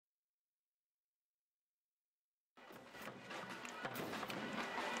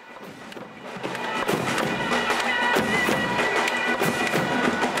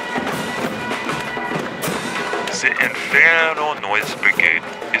The Infernal Noise Brigade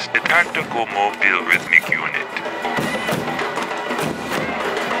is a tactical mobile rhythmic unit.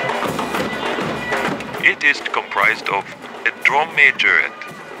 It is comprised of a drum majorette,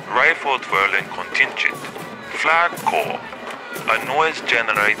 rifle twirling contingent, flag corps, a noise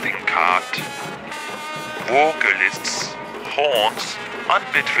generating cart, vocalists, horns, and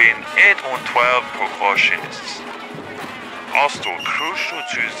between 8 and 12 percussionists. Also crucial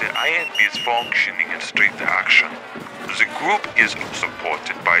to the INP's functioning in street action, the group is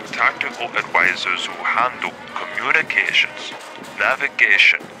supported by tactical advisors who handle communications,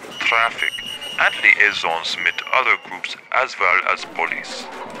 navigation, traffic, and liaisons with other groups as well as police.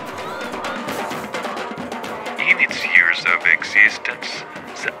 In its years of existence,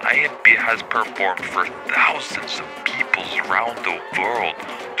 the INP has performed for thousands of people around the world,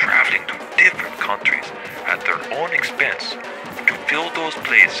 traveling to different countries at their own expense to fill those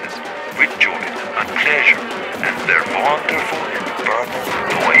places with joy and pleasure and their wonderful infernal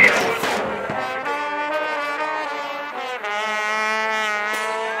noise.